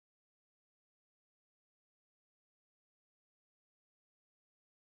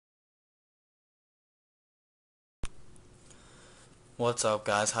What's up,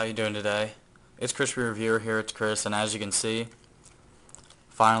 guys? How you doing today? It's Crispy Reviewer here. It's Chris, and as you can see,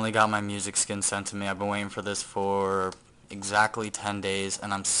 finally got my music skin sent to me. I've been waiting for this for exactly 10 days,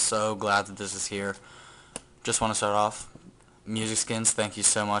 and I'm so glad that this is here. Just want to start off, music skins, thank you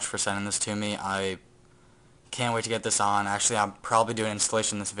so much for sending this to me. I can't wait to get this on. Actually, I'm probably doing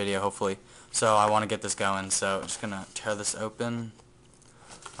installation in this video, hopefully. So I want to get this going, so I'm just going to tear this open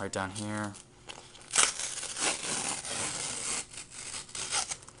right down here.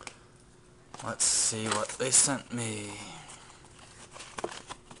 Let's see what they sent me.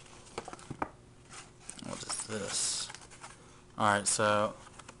 What is this? Alright, so,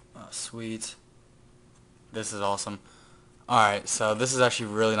 sweet. This is awesome. Alright, so this is actually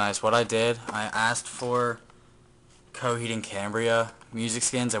really nice. What I did, I asked for Coheed and Cambria music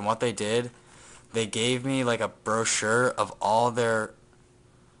skins, and what they did, they gave me like a brochure of all their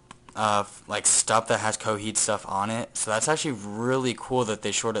like stuff that has Coheed stuff on it. So that's actually really cool that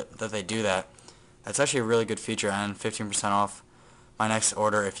they do that. That's actually a really good feature, and 15% off my next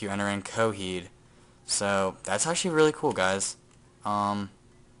order if you enter in Coheed. So that's actually really cool, guys. Yeah,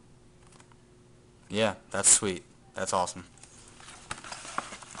 that's sweet. That's awesome.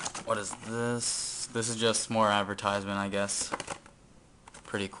 What is this? This is just more advertisement, I guess.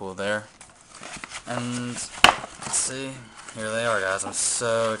 Pretty cool there. And let's see. Here they are, guys. I'm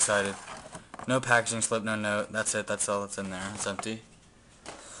so excited. No packaging slip, no note. That's it. That's all that's in there. It's empty.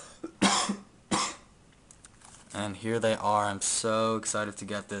 And here they are. I'm so excited to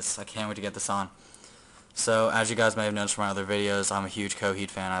get this. I can't wait to get this on. So, as you guys may have noticed from my other videos, I'm a huge Coheed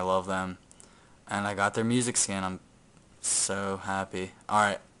fan. I love them. And I got their music skin. I'm so happy.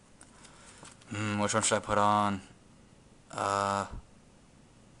 Alright. Which one should I put on? I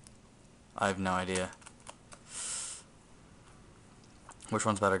have no idea. Which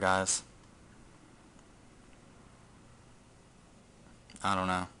one's better, guys? I don't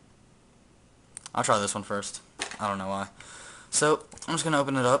know. I'll try this one first. I don't know why. So, I'm just going to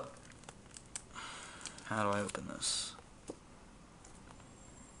open it up. How do I open this?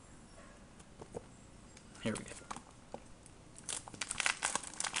 Here we go.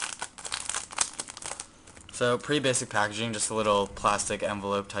 So, pretty basic packaging, just a little plastic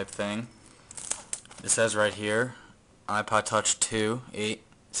envelope type thing. It says right here, iPod Touch 2, 8,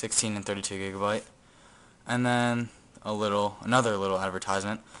 16, and 32 gigabyte. And then another little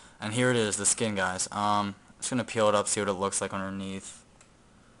advertisement. And here it is, the skin, guys. I'm just going to peel it up, see what it looks like underneath.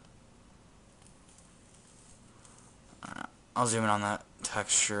 I'll zoom in on that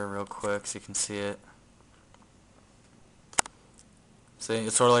texture real quick so you can see it. See,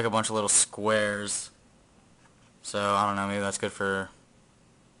 it's sort of like a bunch of little squares. So, I don't know, maybe that's good for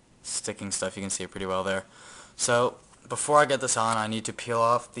sticking stuff. You can see it pretty well there. So, before I get this on, I need to peel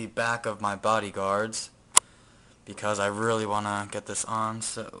off the back of my bodyguards because I really want to get this on,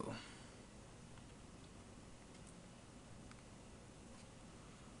 so...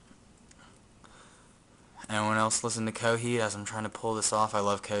 Anyone else listen to Coheed as I'm trying to pull this off? I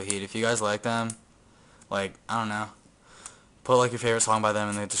love Coheed. If you guys like them, like, I don't know, put like your favorite song by them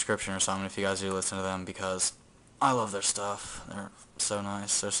in the description or something if you guys do listen to them, because I love their stuff. They're so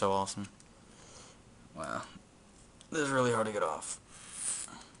nice. They're so awesome. Wow. This is really hard to get off.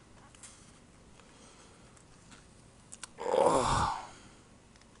 Oh.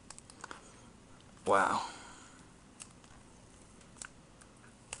 Wow.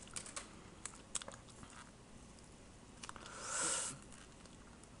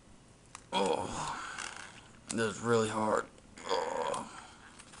 Oh. This is really hard. Oh.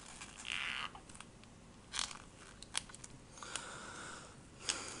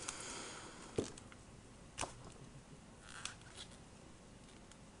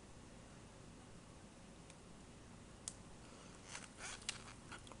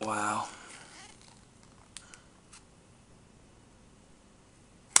 Wow.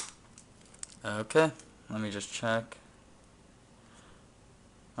 Okay, let me just check.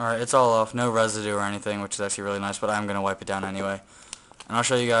 Alright, it's all off. No residue or anything, which is actually really nice, but I'm going to wipe it down anyway. And I'll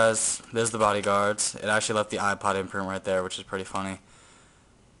show you guys. There's the bodyguards. It actually left the iPod imprint right there, which is pretty funny.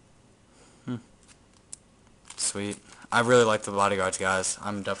 Sweet. I really like the bodyguards, guys.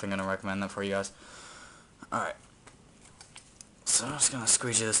 I'm definitely going to recommend that for you guys. Alright. So I'm just going to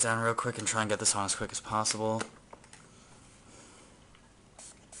squeegee this down real quick and try and get this on as quick as possible.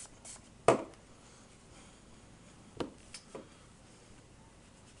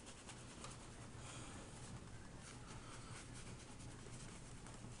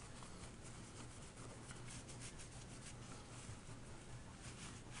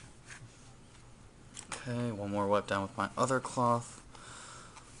 Okay, one more wipe down with my other cloth.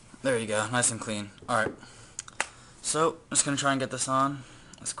 There you go, nice and clean. Alright. So, I'm just going to try and get this on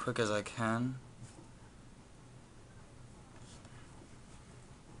as quick as I can.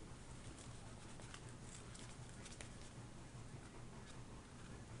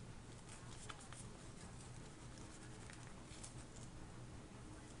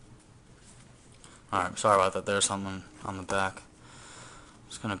 Alright, sorry about that. There's something on the back.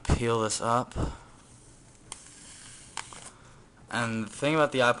 Just going to peel this up. And the thing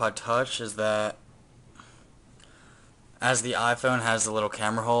about the iPod Touch is that as the iPhone has the little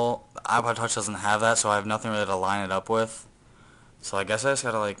camera hole, the iPod Touch doesn't have that, so I have nothing really to line it up with. So I guess I just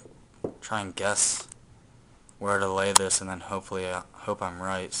gotta like try and guess where to lay this, and then hopefully I hope I'm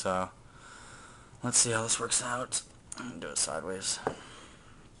right. So let's see how this works out. I'm gonna do it sideways.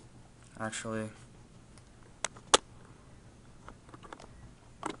 Actually,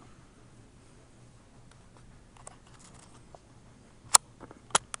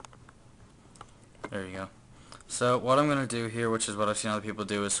 there you go. So what I'm gonna do here, which is what I've seen other people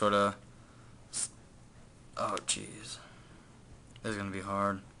do, is sort of, oh jeez, this is gonna be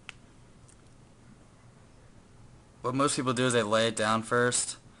hard. What most people do is they lay it down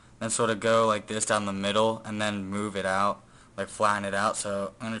first, then sort of go like this down the middle, and then move it out, like flatten it out.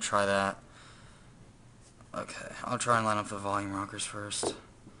 So I'm gonna try that. Okay, I'll try and line up the volume rockers first.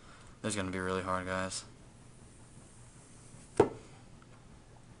 This is gonna be really hard, guys.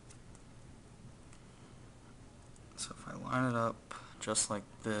 So if I line it up just like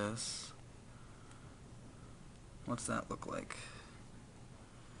this, what's that look like?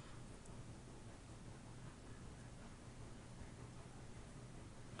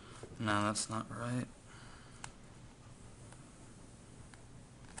 No, that's not right.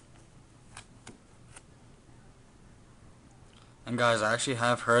 And guys, I actually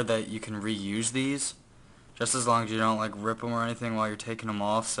have heard that you can reuse these, just as long as you don't like rip them or anything while you're taking them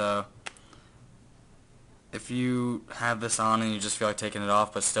off. So if you have this on and you just feel like taking it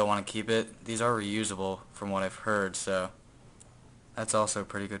off but still want to keep it, these are reusable from what I've heard, so that's also a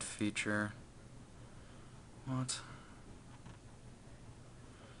pretty good feature. What?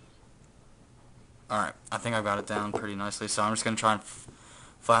 Alright, I think I've got it down pretty nicely, so I'm just going to try and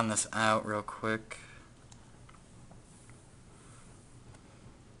flatten this out real quick.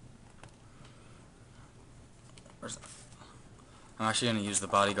 Where's that? I'm actually going to use the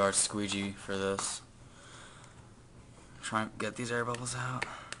Bodyguard squeegee for this. Try and get these air bubbles out.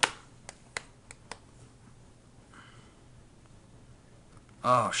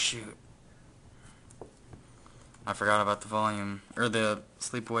 Oh shoot. I forgot about the volume, or the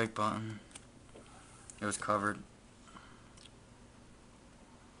sleep awake button. It was covered.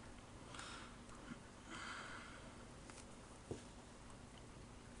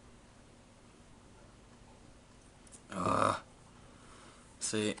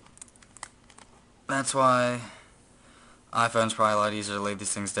 See, that's why iPhone's probably a lot easier to lay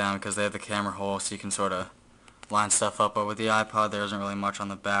these things down, because they have the camera hole so you can sort of line stuff up, but with the iPod there isn't really much on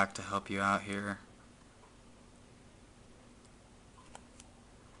the back to help you out here.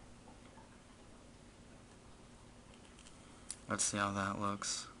 Let's see how that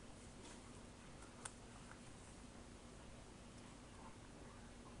looks.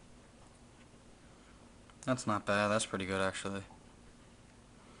 That's not bad, that's pretty good actually.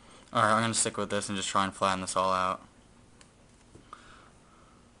 Alright, I'm going to stick with this and just try and flatten this all out.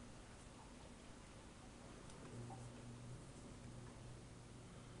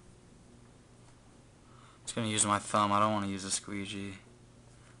 Just going to use my thumb. I don't want to use a squeegee.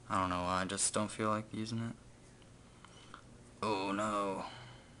 I don't know why, I just don't feel like using it. Oh no.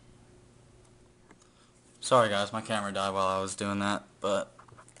 Sorry guys, my camera died while I was doing that, but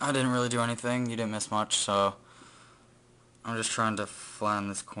I didn't really do anything. You didn't miss much, so I'm just trying to flatten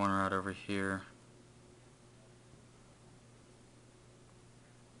this corner out over here.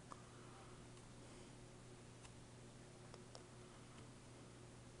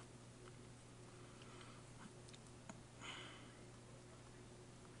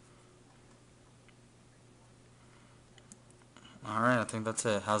 Alright, I think that's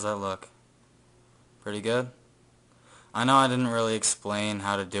it. How's that look? Pretty good? I know I didn't really explain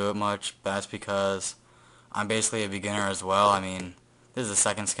how to do it much, but that's because I'm basically a beginner as well. I mean, this is the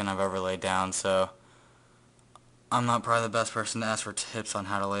second skin I've ever laid down, so I'm not probably the best person to ask for tips on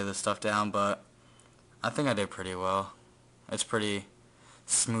how to lay this stuff down, but I think I did pretty well. It's pretty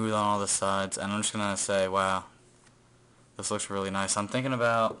smooth on all the sides, and I'm just going to say, wow, this looks really nice. I'm thinking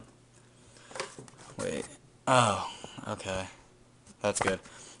about, wait, oh, okay, that's good.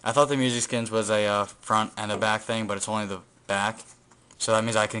 I thought the music skins was a front and a back thing, but it's only the back. So that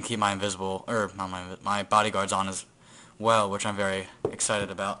means I can keep my invisible, or not my bodyguards on as well, which I'm very excited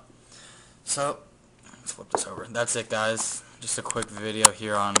about. So, let's flip this over. That's it, guys. Just a quick video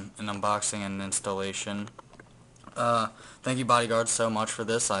here on an unboxing and installation. Thank you, Bodyguard, so much for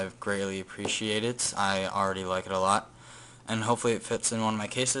this. I greatly appreciate it. I already like it a lot. And hopefully it fits in one of my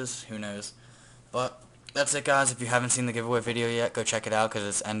cases. Who knows? But that's it, guys. If you haven't seen the giveaway video yet, go check it out because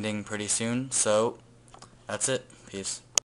it's ending pretty soon. So that's it. Peace.